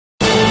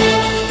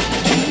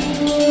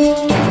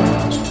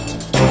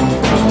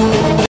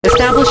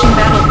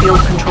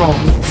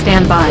control.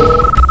 Stand by.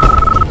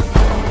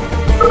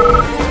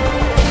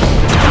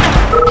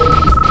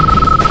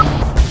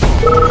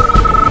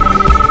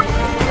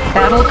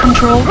 Battle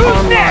control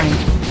online.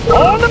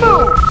 On the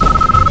move!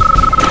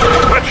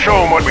 Let's show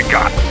them what we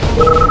got.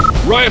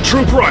 Riot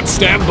Trooper on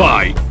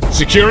standby.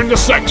 Securing the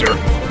sector.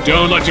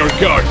 Don't let your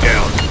guard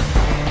down.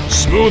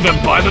 Smooth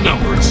them by the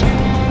numbers.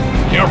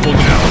 Careful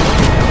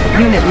now.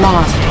 Unit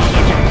lost. Don't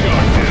let your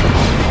guard down.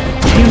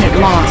 Unit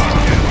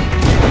lost.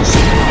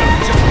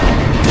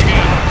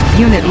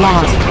 Unit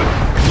lost.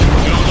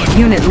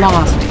 Unit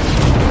lost.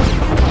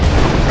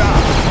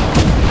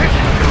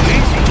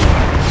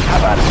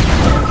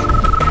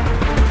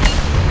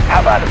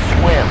 How about a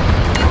swim?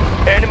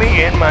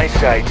 Enemy in my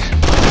sights.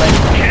 Let's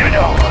get it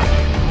on.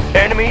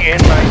 Enemy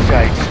in my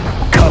sights.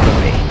 Cover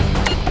me.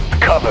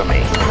 Cover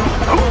me.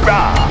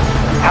 Hoorah!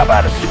 How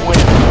about a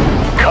swim?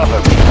 Cover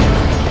me.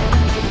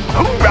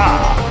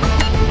 Hoorah!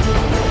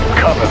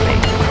 Cover me.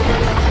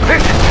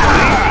 This is too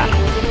easy.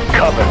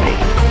 Cover me.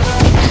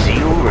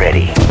 Seal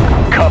ready.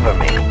 Cover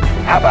me.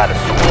 How about a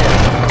swim?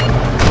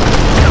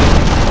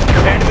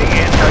 Enemy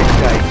in my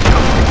sights.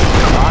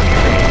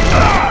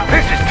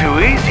 This is too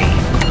easy.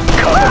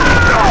 Cover me.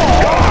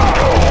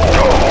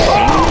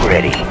 Seal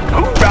ready.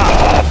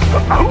 Hoorah!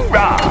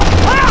 Hoorah!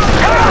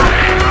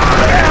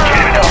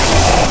 Get it up.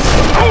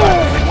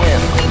 How about a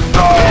swim?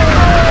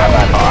 How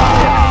about a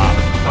swim?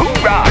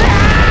 Hoorah!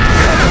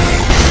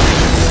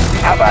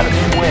 How about a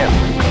swim?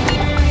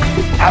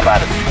 How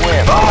about a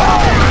swim?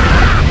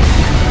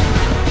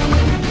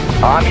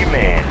 I'm your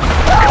man.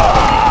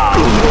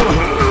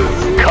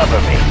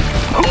 Cover me.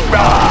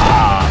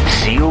 Hoorah!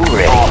 Seal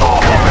ready.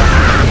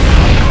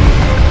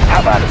 How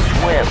about a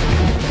swim?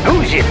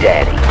 Who's your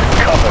daddy?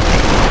 Cover me.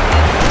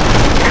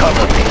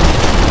 Cover me.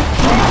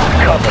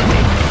 Cover me.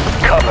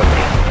 Cover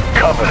me.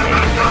 Cover me.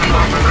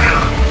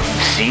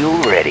 Seal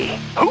ready.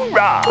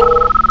 Hoorah!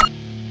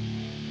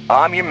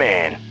 I'm your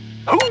man.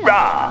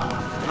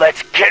 Hoorah!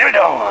 Let's get it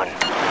on.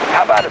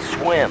 How about a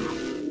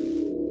swim?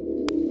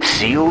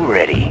 Seal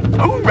ready.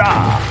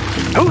 Hoorah!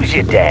 Who's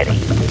your daddy?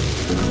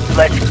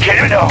 Let's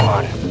get it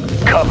on.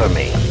 Cover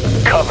me.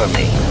 Cover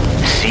me.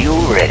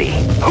 Seal ready.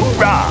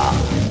 Hoorah!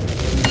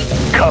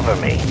 Cover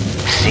me.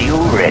 Seal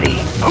ready.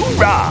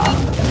 Hoorah!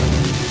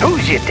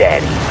 Who's your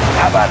daddy?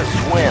 How about a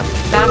swim?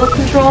 Battle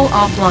control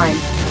offline.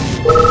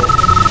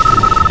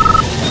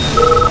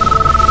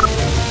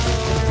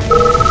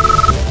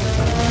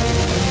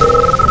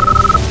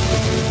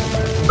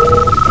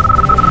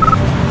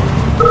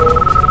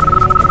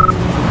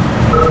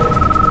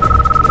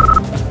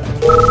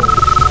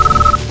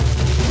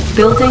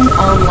 Building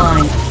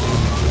online.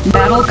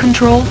 Battle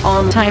control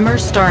on. Timer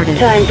started.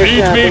 Time for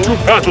Lead me to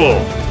shopping.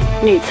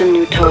 battle. Need some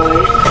new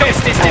toys.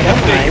 Test is I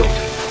don't mind.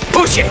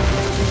 Push it!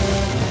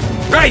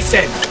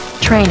 Racing!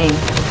 Training.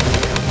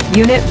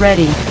 Unit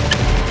ready.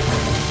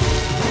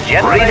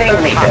 Generating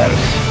meters.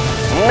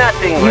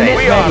 Nothing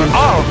Unit ready. ready.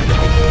 armed.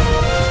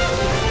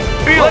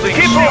 Let's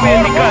keep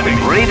moving.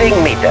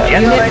 Reading meter.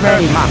 Unit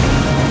ready.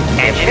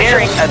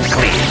 Engineering and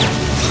clear.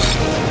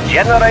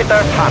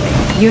 Generator Tommy.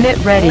 Unit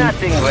ready.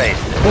 Nothing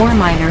wasted. Ore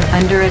miner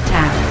under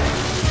attack.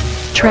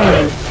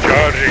 Training.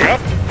 Charging up.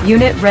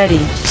 Unit ready.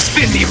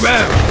 Spin me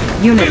round!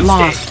 Unit Build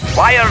lost.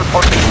 Fire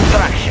for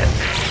destruction.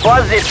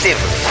 Positive.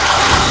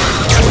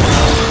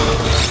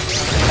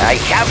 I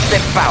have the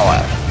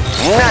power.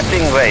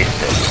 Nothing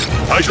wasted.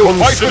 I shall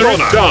fight with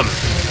honor. Done.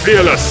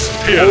 Fearless.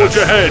 Hold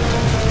your head.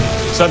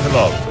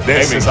 Sentinel,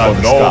 this is a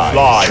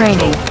no-fly.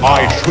 Training.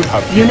 I should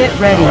have... Unit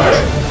ready.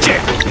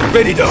 Check!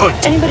 Ready to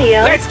hunt! Anybody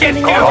else? Let's get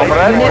sending going. out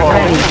Unit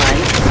ready.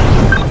 time?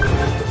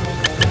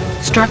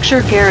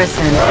 Structure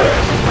garrison.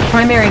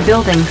 Primary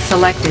building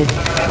selected.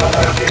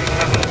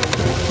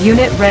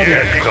 Unit ready.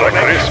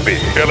 Crispy.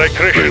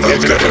 Electrician.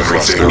 I've got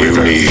everything you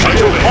need. I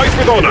shall fight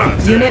with honor.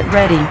 Unit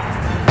ready.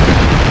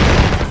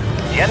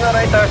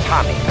 Generator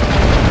Tommy.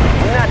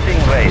 Nothing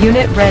wasted.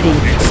 Unit ready.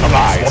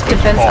 Supplies.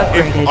 Defense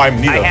If upgraded.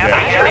 I'm neither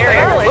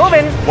there.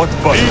 Moving. What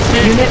budget?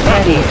 Unit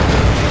ready.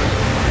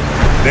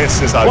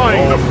 This is a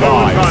Flying the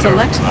no-fly. Hunter.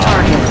 Select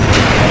target.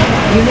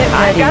 Unit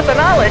ready. the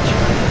knowledge.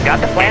 Got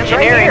the plans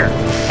right here.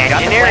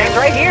 Engineering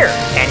right here.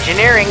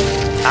 Engineering.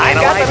 I've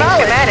got the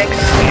knowledge. Schematics.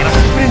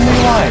 Friendly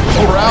line.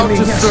 We're out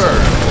to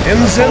serve. And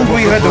then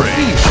we had a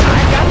feast.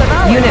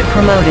 Unit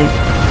promoted.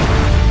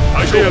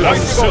 I shall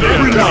fight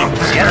with honor.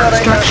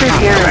 Structure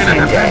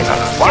garrison.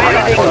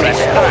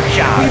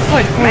 We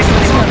fight close to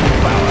the sun.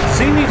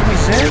 They need me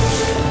said.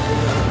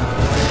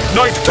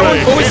 Night time.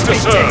 Is to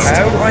serve.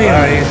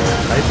 Aye.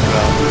 I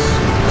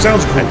promise.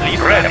 Sounds good.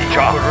 Ready,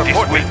 Chop. This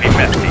will be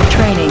messy.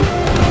 Training.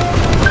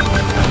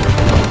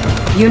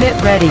 Unit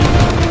ready.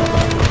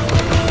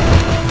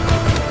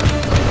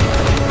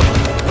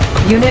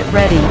 Unit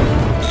ready.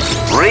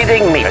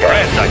 Reading meter.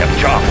 I have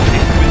Chop.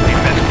 This will be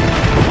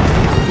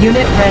messy.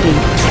 Unit ready.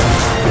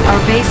 Our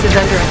base is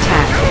under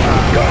attack.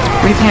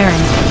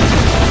 Repairing.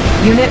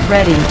 Unit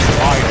ready.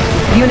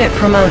 Unit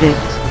promoted.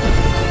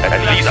 At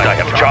least I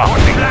have Chop.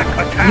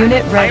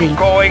 Unit ready. I'm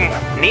going.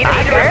 Need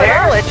a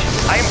knowledge.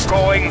 I'm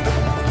going.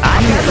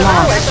 Unit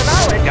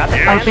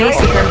lost. Our base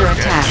is under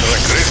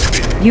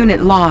attack.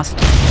 Unit lost.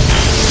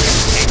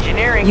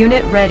 Engineering.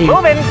 Unit ready.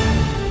 Moving.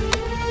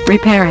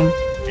 Repairing.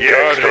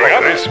 Yes,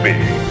 crispy.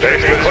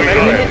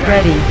 Unit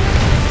ready.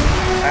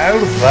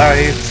 I'll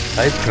fight,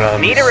 I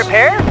promise. Need a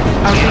repair?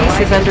 Our base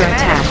is under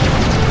attack.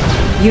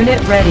 Unit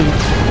ready.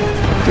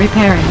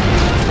 Repairing.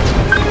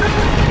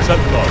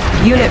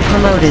 Unit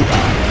promoted.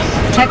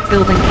 Tech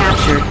building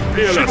captured.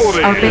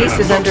 Our base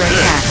is under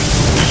attack.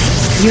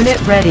 Unit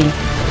ready.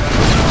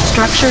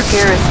 Structure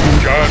garrison.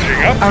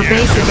 Charging up. Our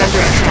base is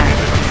under attack.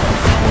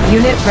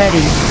 Unit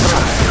ready.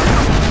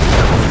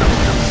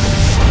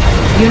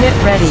 Unit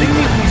ready.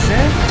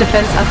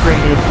 Defense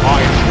upgraded.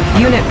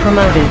 Unit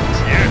promoted.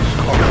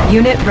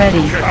 Unit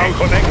ready.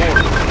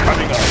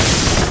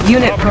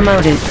 Unit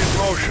promoted.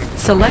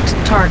 Select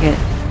target.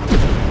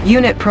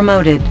 Unit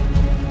promoted.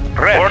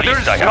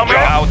 Orders coming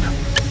out.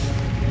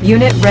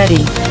 Unit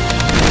ready.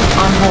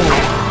 On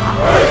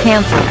hold.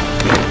 Cancel.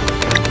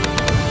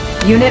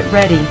 Unit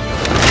ready.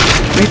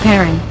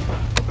 Repairing.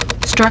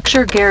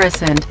 Structure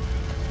garrisoned.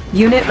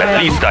 Unit At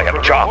ready. least I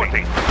have jobbing.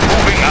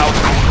 Moving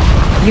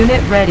out.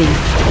 Unit ready.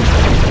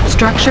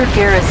 Structure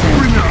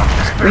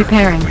garrisoned.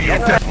 Repairing.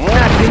 Unit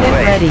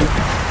ready.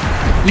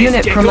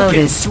 Unit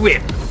promoted.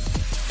 Swim.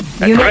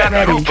 Unit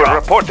ready.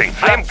 Reporting.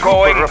 I'm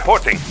going.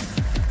 Reporting.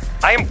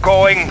 I'm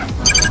going.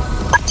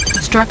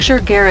 Structure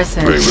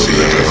garrisoned.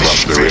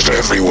 There's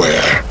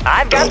everywhere.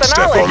 I've got the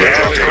step on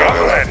knowledge. the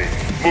Ready.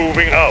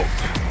 Moving out.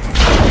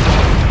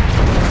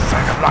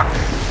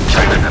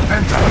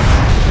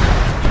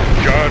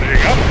 Charging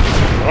up.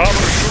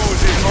 Rubber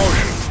shoes in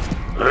motion.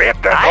 Let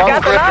the I've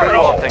got the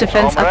knowledge.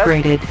 Defense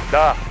upgraded.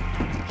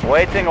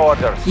 Waiting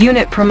orders.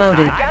 Unit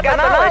promoted. I've got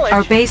the knowledge.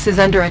 Our base is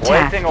under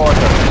attack. orders.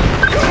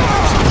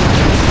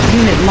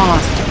 Unit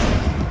lost.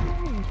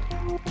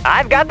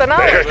 I've got the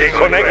knowledge. Checking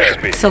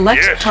connection.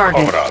 Select Yes,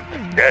 target.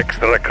 comrade.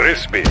 Extra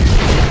crispy.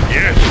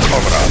 Yes,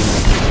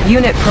 comrade.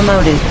 Unit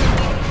promoted.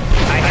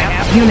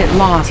 Unit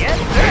lost.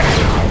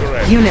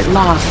 Unit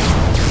lost.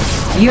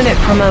 Unit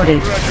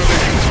promoted.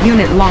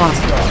 Unit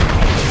lost.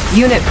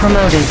 Unit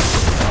promoted.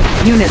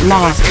 Unit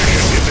lost.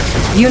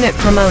 Unit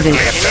promoted.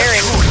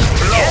 Engineering.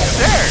 Yes,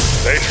 sir.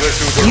 Let's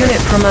do the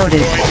Unit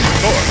promoted.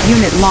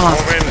 Unit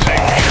lost.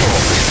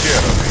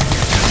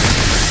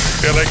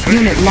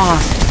 Unit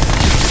lost.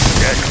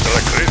 Extra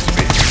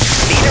crispy.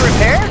 Need a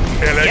repair?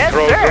 Yes,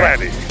 Electrodes sir.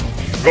 ready.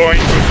 Going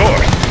to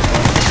source.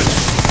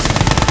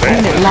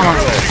 Unit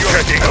lost.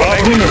 Checking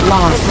connection. Unit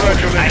lost.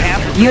 I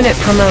have. Unit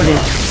promoted.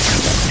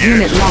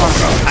 Unit lost.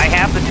 I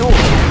have the tools.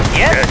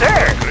 Yes,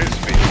 sir.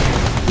 Crispy.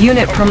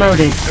 Unit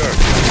promoted.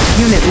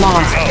 Unit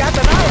lost. Got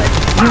the knowledge.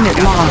 Unit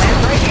lost.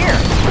 Right here.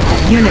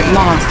 Unit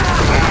lost.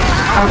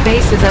 Our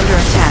base is under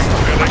attack.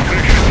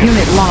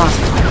 Unit lost.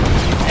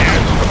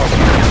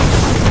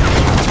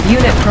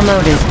 Unit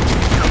promoted.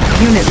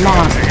 Unit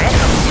lost.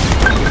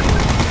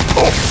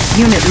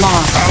 Unit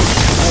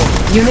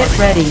lost. Unit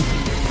ready.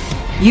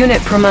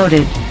 Unit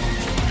promoted.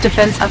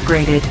 Defense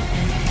upgraded.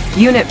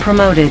 Unit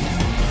promoted.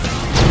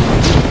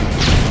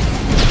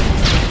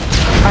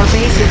 Our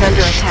base is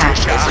under attack.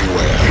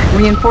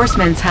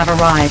 Reinforcements have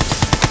arrived.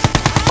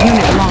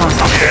 Unit lost.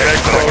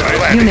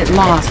 Unit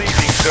lost.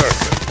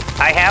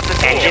 I have the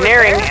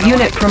engineering.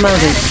 Unit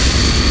promoted.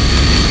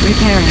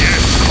 Repairing.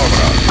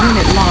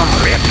 Unit lost.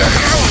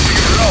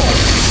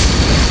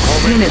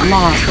 Unit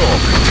lost.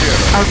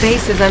 Our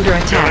base is under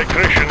attack.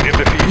 Electrician in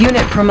the field.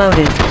 Unit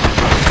promoted.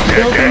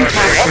 Building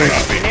captured.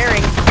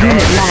 Engineering.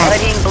 Unit lost.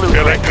 Studying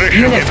blueprint. Electrician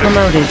Unit in the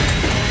promoted.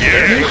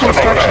 Yes, New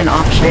construction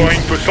comrade. options.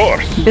 Going to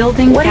source.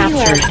 Building What are you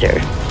captured.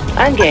 after?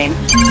 I'm game.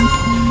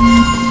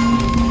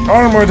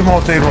 Armored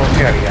multi-role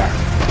carrier.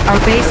 Our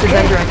base is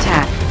under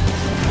attack.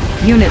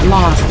 Unit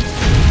lost.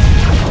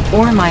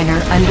 Ore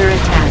miner under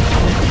attack.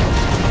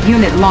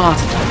 Unit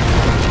lost.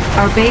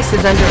 Our base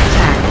is under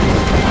attack.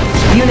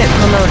 Unit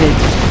promoted.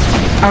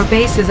 Our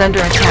base is under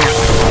attack.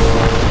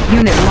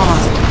 Unit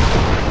lost.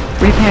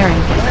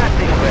 Repairing.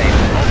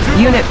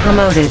 Unit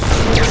promoted.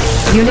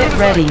 Unit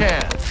ready.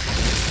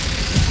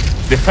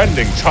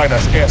 Defending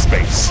China's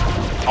airspace.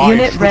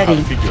 Unit I should ready.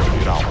 have figured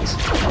it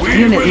out.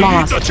 Unit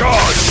lost.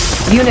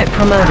 Unit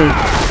promoted.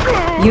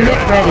 Unit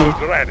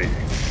ready. Ready.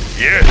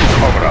 Yes,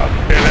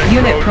 comrade.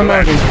 Unit Electrodes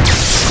promoted.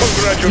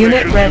 ready.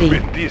 Unit ready.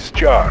 You've been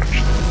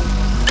discharged.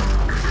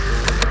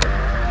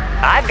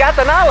 I've got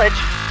the knowledge.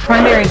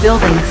 Primary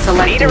building Need a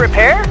selected.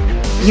 repair?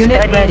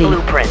 Unit Studying ready.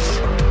 blueprints.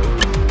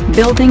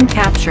 Building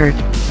captured.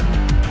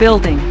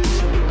 Building.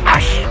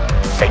 Hush.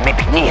 They may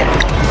be near.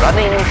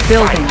 Running.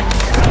 Building.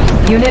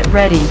 Unit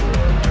ready.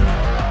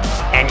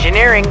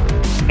 Engineering.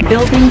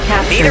 Building Need a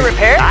captured.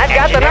 repair? I've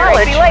got the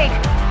knowledge.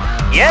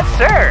 Yes,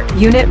 sir.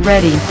 Unit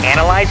ready.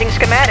 Analyzing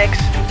schematics.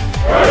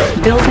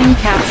 Building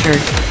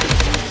captured.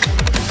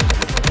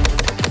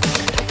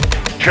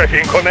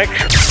 Checking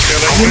connection.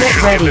 Unit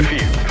Electrician ready. in the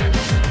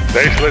field.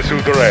 Baseless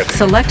suit ready.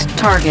 Select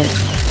target.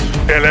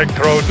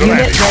 Electrodes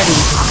Unit ready. ready.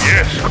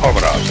 Yes,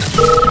 comrade.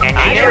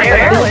 Engineering.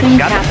 Building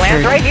Got the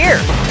plans captured. right here.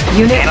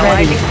 Unit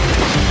ready.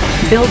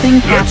 Analyzing.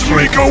 Building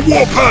captured. a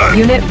warp.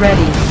 Unit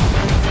ready.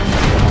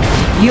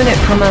 Unit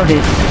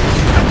promoted.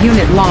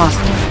 Unit lost.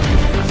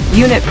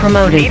 Unit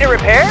promoted. Need a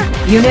repair?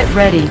 Unit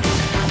ready.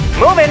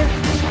 Moving.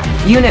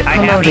 Unit I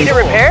promoted. need a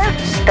repair?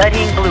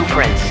 Studying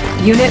blueprints.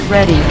 Unit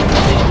ready.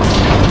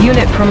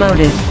 Unit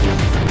promoted.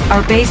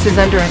 Our base is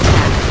under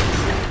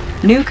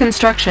attack. New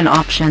construction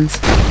options.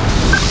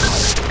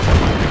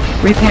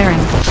 Repairing.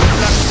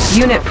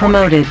 Unit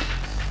promoted.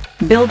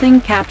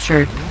 Building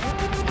captured.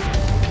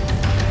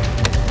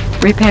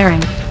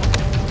 Repairing.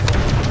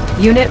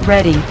 Unit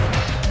ready.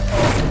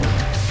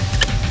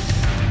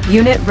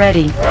 Unit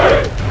ready.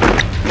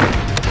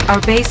 Our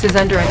base is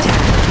under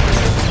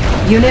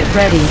attack. Unit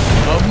ready.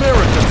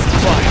 American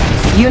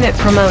supplies. Unit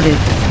promoted.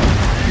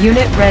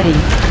 Unit ready.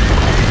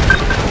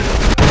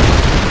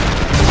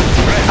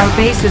 Our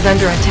base is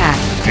under attack.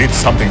 Need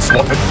something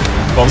swatted?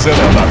 Consider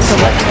that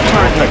Select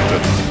target.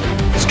 protected.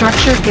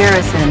 Structure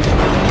garrisoned.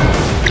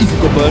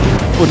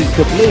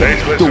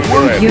 Faceless to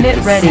red. Unit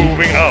ready.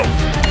 Moving out.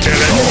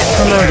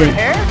 Promoted.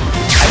 Repair?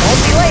 I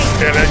won't be late.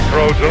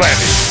 Electrodes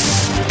landing.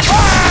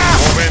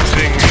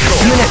 Commencing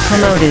shore. Unit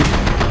promoted.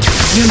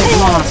 Unit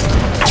lost.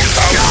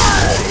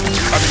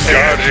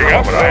 Charging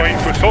up, going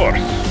to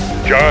source.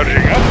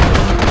 Charging up.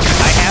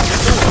 I have the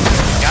tools.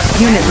 Got the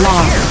Unit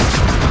lost.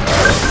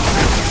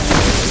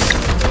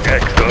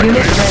 Excellent.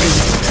 Unit ready.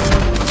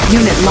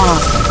 Unit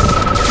lost.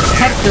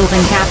 Tech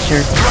building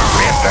captured.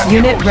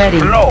 Unit ready.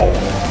 Low.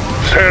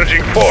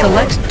 Surging forward.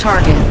 Select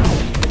target.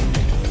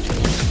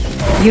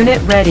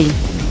 Unit ready.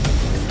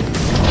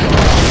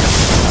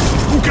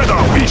 Together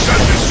we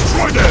shall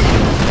destroy them!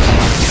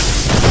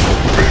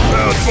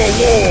 Prepare for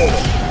war!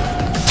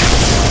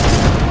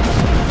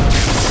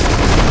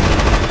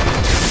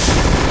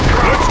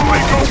 Let's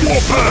make a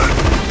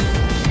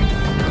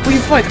warpath! We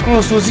fight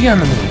close to the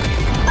enemy.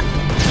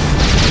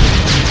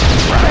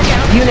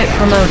 Unit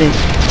promoted.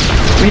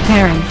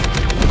 Repairing.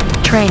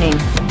 Training.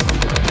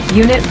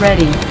 Unit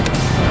ready.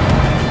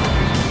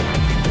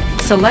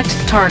 Select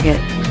target.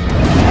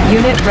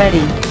 Unit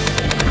ready.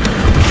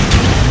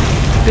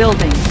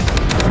 Building.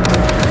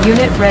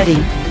 Unit ready.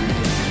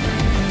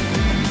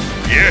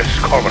 Yes,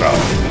 comrade.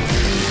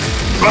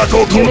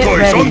 Battle Unit Toto is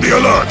ready. on the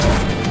alert!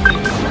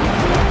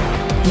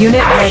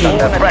 Unit ready.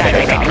 Under pressure.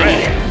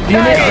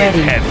 Unit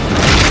ready.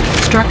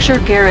 Structure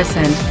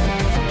garrisoned.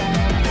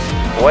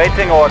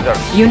 Waiting orders.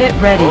 Unit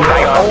ready.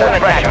 Under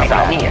pressure.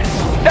 Near.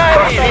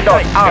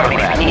 Torpedoes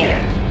are near.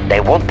 They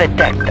won't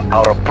detect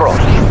our approach.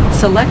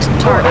 Select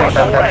target.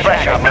 Under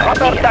pressure.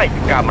 Water tight,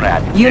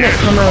 comrade. Unit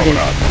promoted.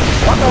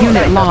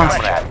 Unit lost.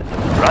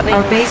 Running.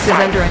 Our base is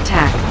under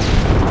attack.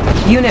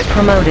 Unit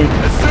promoted.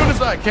 As soon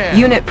as I can.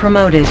 Unit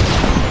promoted.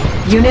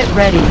 Unit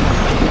ready.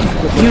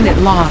 Unit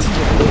lost.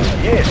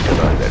 Yes,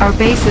 commander. Our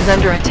base is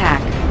under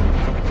attack.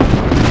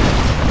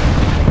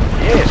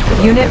 Yes,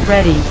 commander. Unit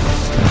ready.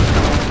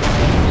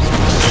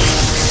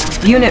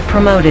 Unit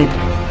promoted.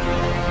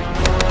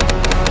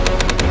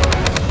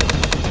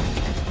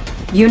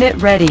 Unit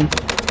ready.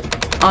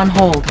 On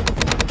hold.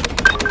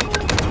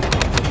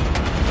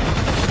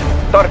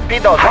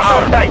 Torpedoes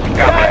are tight,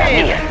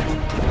 comrade.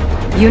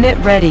 Near. Unit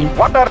ready.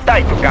 Water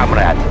tight,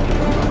 comrade.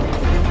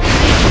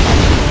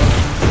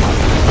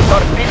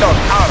 Torpedoes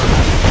are.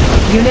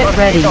 Unit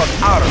ready.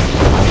 Torpedoes are.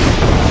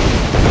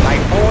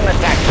 Typhoon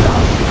attack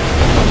down.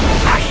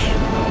 Hush.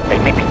 They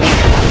may be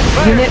near.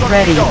 Unit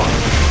ready.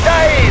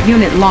 Dive.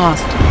 Unit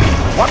lost.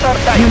 Water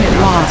tight. Unit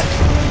lost.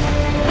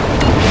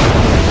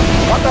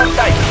 Water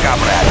tight,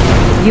 comrade.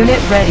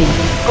 Unit ready.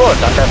 Good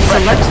under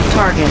Select pressure.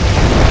 target.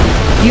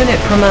 Unit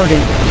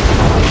promoted.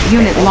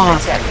 Unit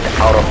lost.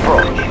 Detect our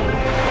approach.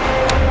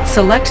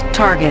 Select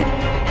target.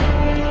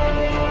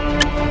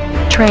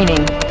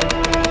 Training.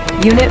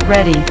 Unit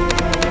ready.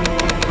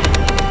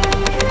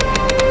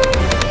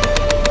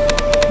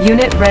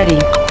 Unit ready.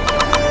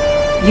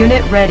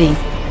 Unit ready.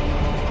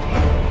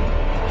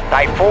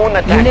 Typhoon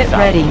attack Unit zone.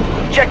 ready.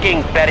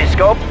 Checking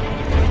periscope.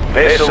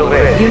 Vessel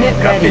ready. Unit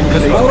ready.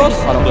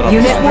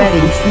 Unit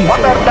ready.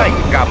 Water tight,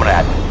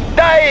 comrade.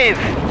 Dive!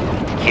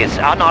 He's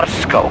on our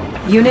scope.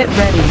 Unit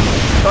ready.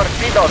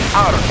 Torpedoes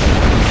are.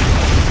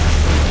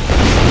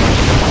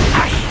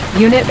 Hush.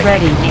 Unit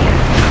ready. Near.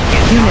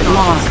 He's Unit on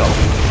our lost. scope.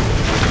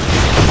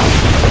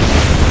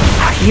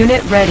 Hush.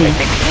 Unit ready.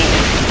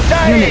 Near.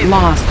 Dive! Unit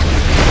lost.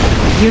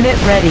 Unit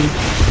ready.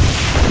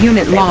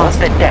 Unit They won't lost.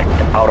 detect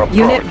our approach.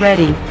 Unit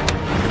ready.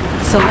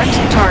 Select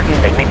They target.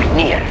 may be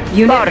near.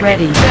 Unit Target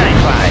ready.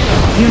 verified.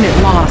 Unit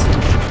lost.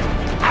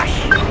 Hush.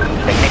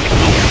 They may be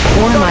near.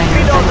 Ore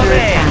miners Torpedoes under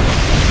away. attack.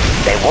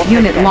 They won't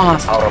Unit detect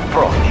lost. our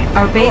approach.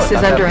 Our base Good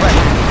is under pressure.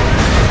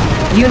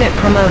 attack. Unit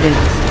promoted.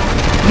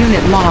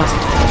 Unit lost.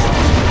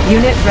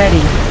 Unit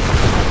ready.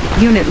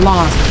 Unit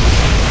lost.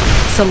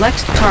 Select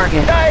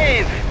target.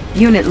 Dive!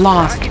 Unit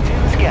lost.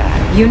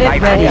 Sky. Unit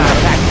Typhoon ready.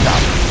 attack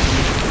zone.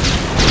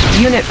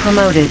 Unit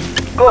promoted.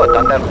 Good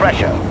under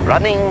pressure.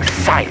 Running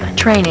silent.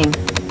 Training.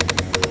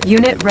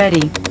 Unit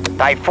ready.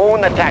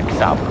 Typhoon attack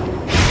zone.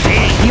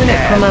 Unit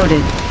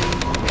promoted.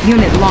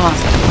 Unit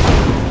lost.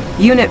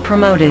 Unit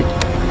promoted.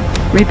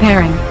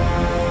 Repairing.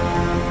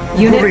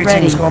 Unit ready.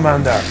 Greetings,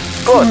 Commander.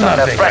 Good Nothing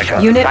under I pressure.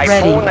 can- Unit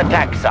Typhoon ready.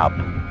 attack sub.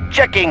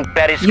 Checking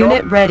periscope.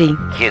 Unit ready.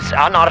 He's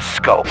on our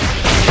scope.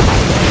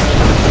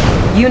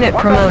 Unit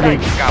promoted.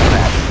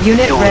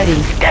 Unit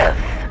ready. Stealth.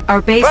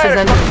 Our base is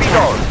under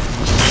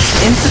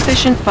attack.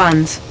 Insufficient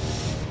funds.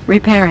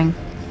 Repairing.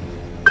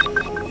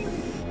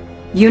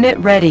 Unit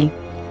ready.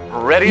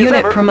 Ready as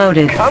Unit ever.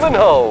 promoted. Coming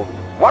home.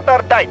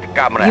 Watertight,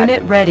 comrade.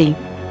 Unit ready.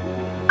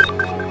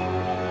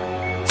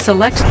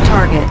 Select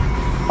target.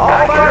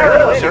 All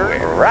fired up,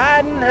 sir.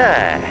 Riding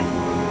high.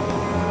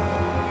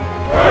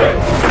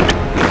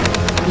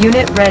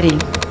 Unit ready.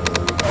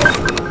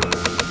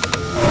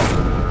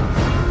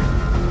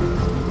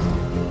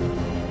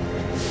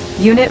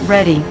 Unit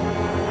ready.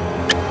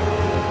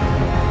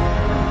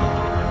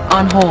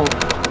 On hold.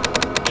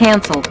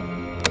 Cancelled.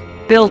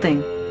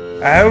 Building.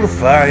 I'll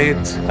fight,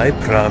 I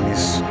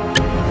promise.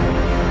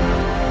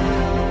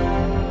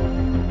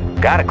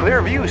 Got a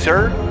clear view,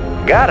 sir.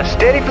 Got a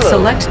steady flow.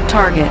 Select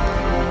target.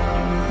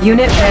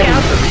 Unit Check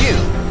out the ready.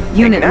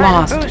 view. Unit Igniting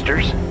lost.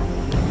 boosters.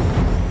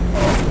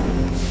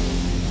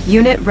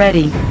 Unit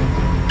ready.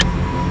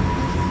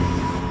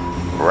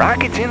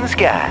 Rockets in the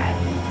sky.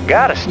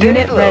 Got a steady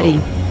Unit flow. ready.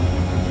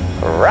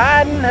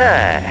 Riding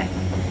high.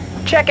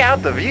 Check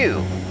out the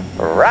view.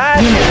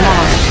 Riding Unit high.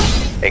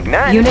 lost.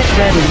 Ignite. Unit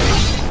ready.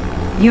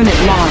 Unit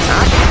I lost.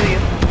 can see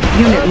him.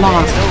 Unit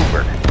lost.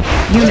 Over.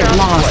 Unit Get out the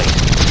lost. place.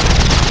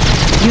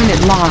 Unit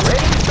lost.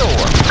 Ready to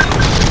soar.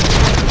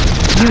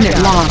 Unit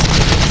lost.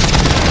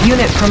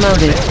 Unit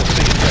promoted.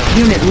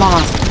 Unit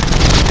lost.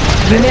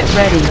 Unit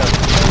ready.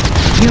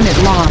 Unit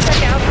lost.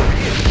 Check out the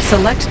view.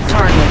 Select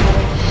target.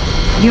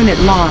 Unit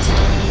lost.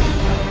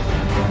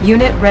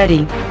 Unit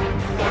ready.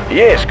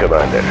 Yes,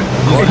 Commander.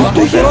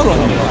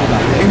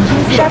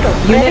 Shuttle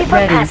Unit ready for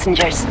ready.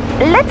 passengers.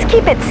 Let's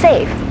keep it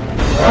safe.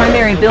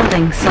 Primary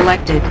building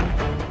selected.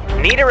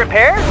 Need a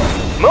repair?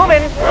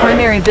 Moving.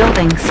 Primary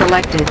building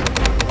selected.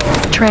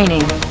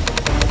 Training.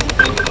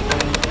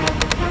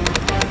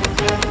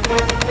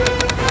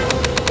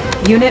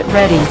 Unit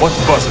ready. What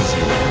buzzes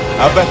you?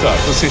 A better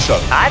position.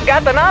 I've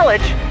got the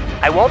knowledge.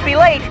 I won't be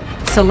late.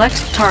 Select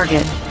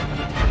target.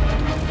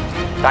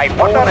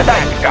 Typhoon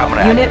attack,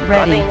 comrade. Unit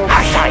ready.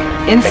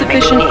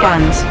 Insufficient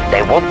funds.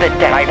 They won't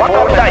detect.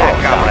 Typhoon attack,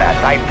 comrade.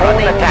 Typhoon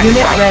attack.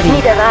 Unit ready.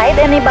 Need a ride,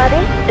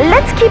 anybody?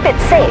 Let's keep it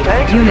safe.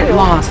 Unit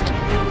lost.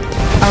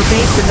 Our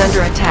base is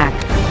under attack.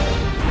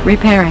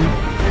 Repairing.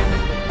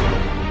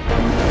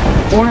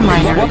 Ore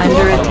miner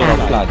under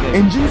attack.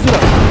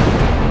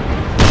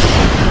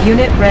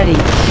 Unit ready.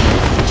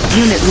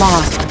 Unit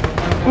lost.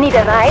 Need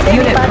a ride,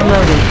 Unit anybody?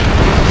 promoted.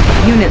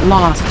 Unit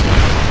lost.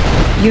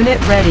 Unit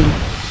ready.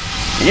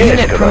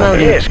 Unit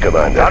promoted. Yes,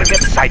 Commander. Target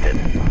sighted.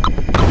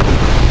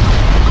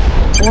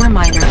 Ore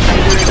miner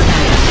under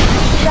attack.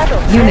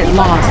 Shuttle Unit ready for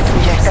lost.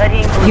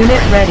 passengers.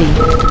 Unit ready.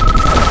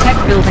 Tech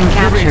building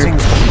captured.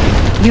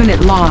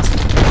 Unit lost.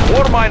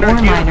 Ore miner Ore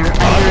miner under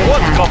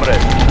attack.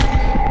 comrade.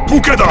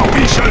 Together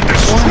we shall Ore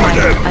destroy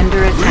miner them.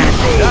 under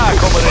attack.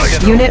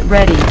 comrade. Unit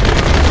ready.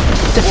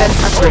 Defense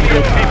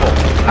upgraded.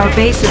 Our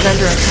base is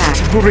under attack.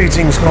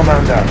 Greetings,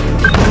 Commander.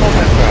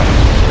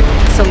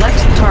 Select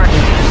target.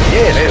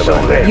 Yes,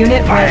 Commander.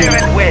 Unit ready.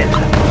 Fire and wind.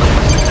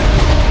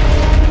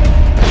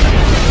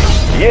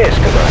 Yes,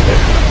 Commander.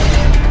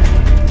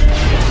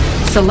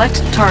 Select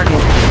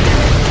target.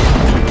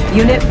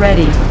 Unit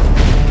ready.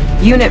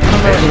 Unit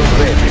promoted.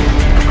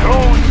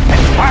 Cruise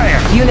and fire.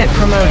 Unit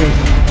promoted.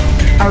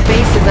 Our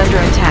base is under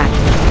attack.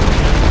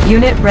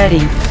 Unit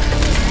ready.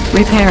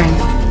 Repairing.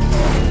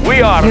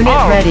 We are Unit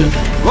armed. ready.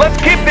 Let's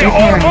keep the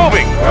ore Repairing.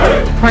 moving.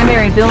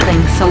 Primary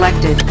building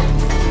selected.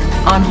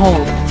 On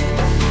hold.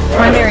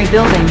 Primary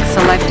building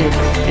selected.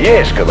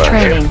 Yes, Commander.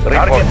 Training.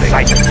 Target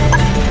sighted.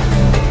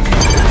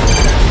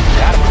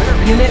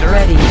 Unit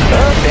ready.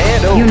 Up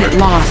and over. Unit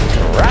lost.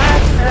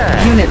 Right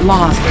now. Unit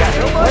lost.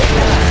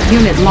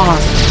 Unit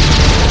lost.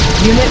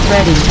 Unit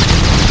ready.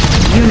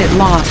 Unit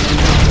lost.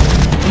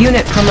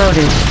 Unit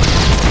promoted.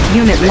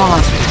 Unit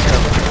lost.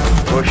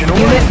 Pushing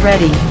away. Unit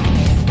ready.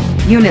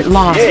 Unit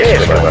lost.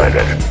 Yes,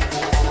 Commander.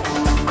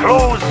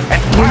 Close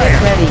and Unit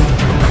fire. ready.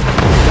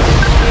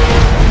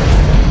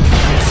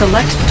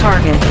 Select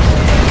target.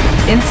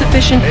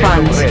 Insufficient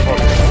funds.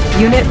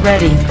 Unit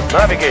ready.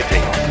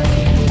 Navigating.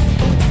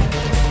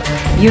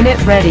 Unit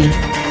ready.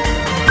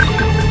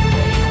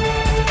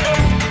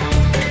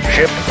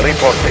 Ship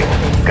reporting.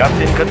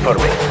 Captain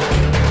confirming.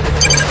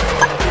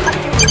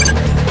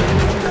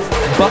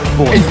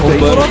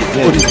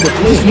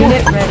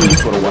 Unit ready.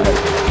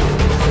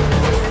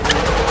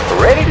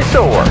 Ready to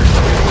soar.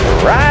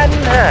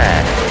 Riding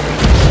high.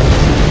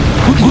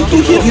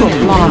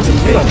 Unit lost.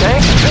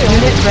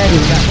 Unit ready.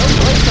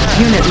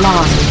 Unit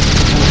lost.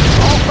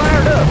 All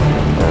fired up.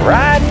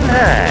 Riding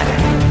high.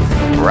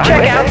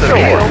 Check out the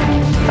view.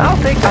 I'll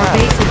take the Our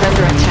base is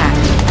under attack.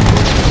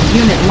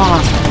 Unit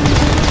lost.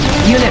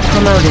 Unit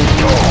promoted.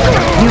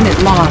 Unit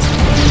lost.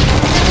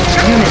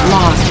 Unit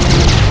lost.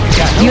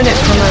 Unit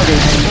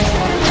promoted.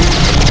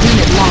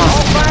 Unit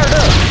lost.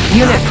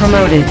 Unit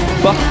promoted.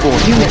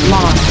 Unit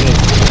lost.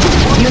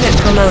 Unit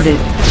promoted.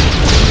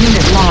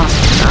 Unit lost.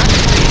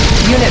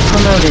 Unit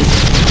promoted.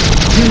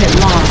 Unit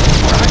lost.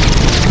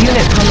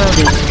 Unit promoted.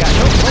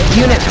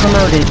 Unit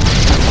promoted.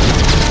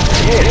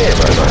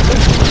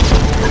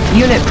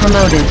 Unit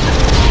promoted.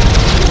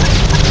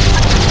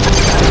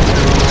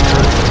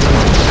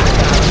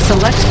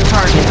 Select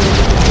target.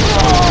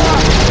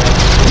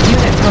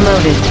 Unit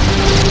promoted.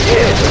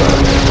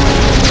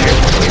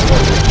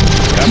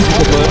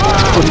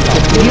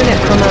 Unit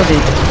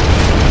promoted.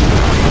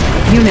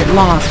 Unit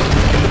lost.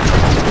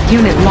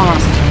 Unit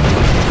lost.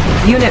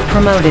 Unit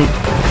promoted.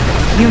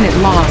 Unit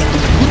lost.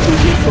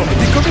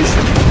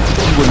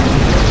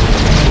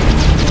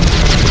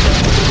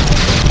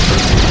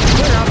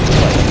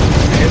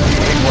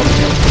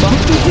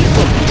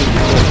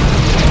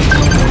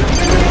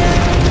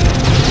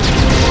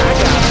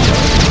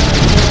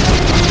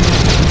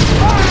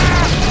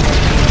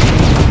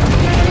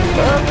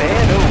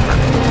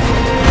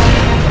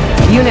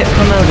 Unit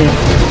promoted.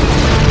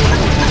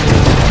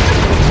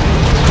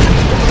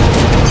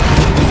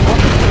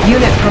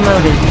 Unit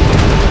promoted.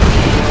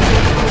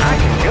 I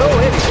can go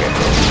anywhere.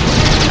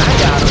 I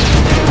got him.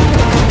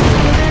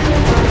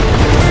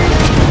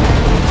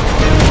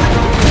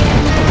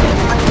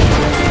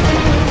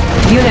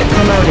 Unit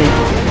promoted.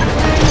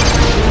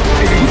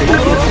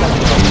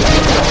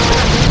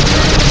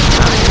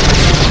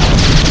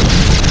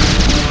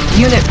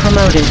 Unit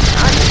promoted.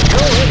 I can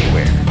go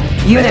anywhere.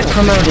 Unit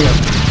promoted.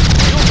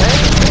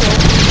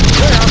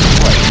 Clear out the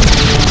place.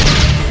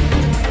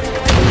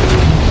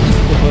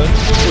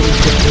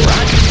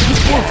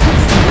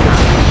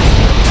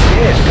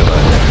 Yes,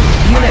 Commander.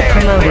 Unit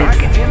promoted.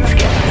 Rockets in the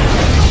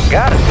sky.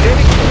 Got a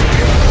steady course.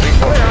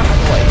 Clear out the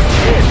place.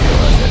 Yes,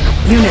 Commander.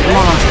 Unit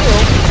lost.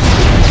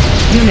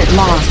 Unit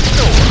lost.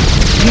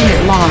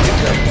 Unit lost.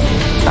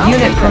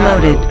 Unit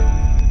promoted.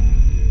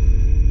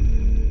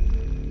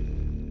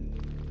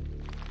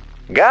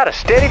 Got a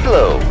steady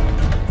flow.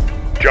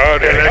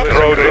 Charging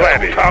electrode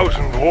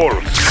 1,000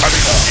 volts.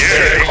 Coming up.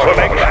 Yes,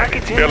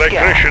 Rockets in the sky.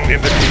 electrician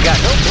in the... Got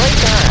no place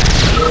to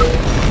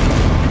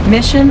hide.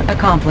 Mission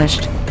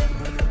accomplished.